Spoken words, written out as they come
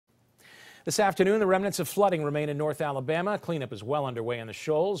This afternoon, the remnants of flooding remain in North Alabama. Cleanup is well underway in the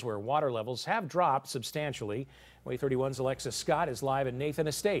Shoals, where water levels have dropped substantially. WAAY 31's Alexis Scott is live in Nathan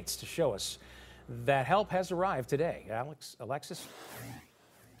Estates to show us that help has arrived today. Alexis?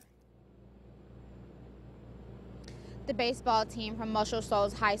 The baseball team from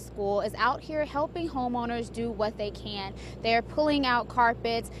Shoals High School is out here helping homeowners do what they can. They're pulling out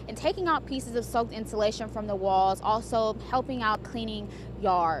carpets and taking out pieces of soaked insulation from the walls, also helping out cleaning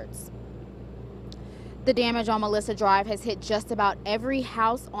yards. The damage on Melissa Drive has hit just about every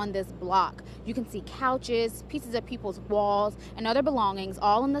house on this block. You can see couches, pieces of people's walls, and other belongings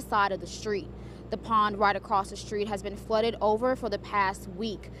all on the side of the street. The pond right across the street has been flooded over for the past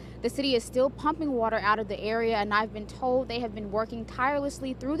week. The city is still pumping water out of the area, and I've been told they have been working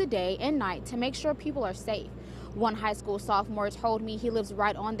tirelessly through the day and night to make sure people are safe. One high school sophomore told me he lives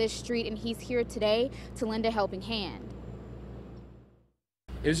right on this street and he's here today to lend a helping hand.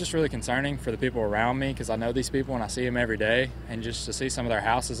 It was just really concerning for the people around me because I know these people and I see them every day, and just to see some of their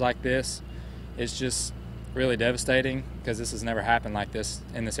houses like this, it's just really devastating because this has never happened like this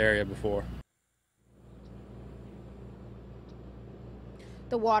in this area before.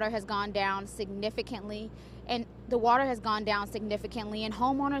 The water has gone down significantly, and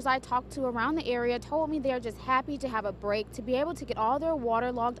homeowners I talked to around the area told me they're just happy to have a break to be able to get all their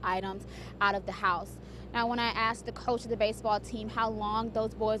waterlogged items out of the house. Now, when I asked the coach of the baseball team how long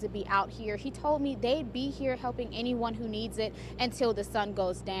those boys would be out here, he told me they'd be here helping anyone who needs it until the sun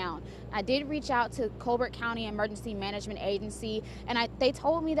goes down. I did reach out to Colbert County Emergency Management Agency, and they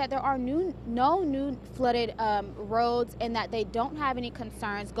told me that there are no new flooded roads and that they don't have any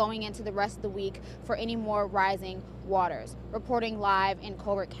concerns going into the rest of the week for any more rising waters. Reporting live in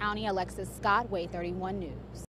Colbert County, Alexis Scott, WAAY 31 News.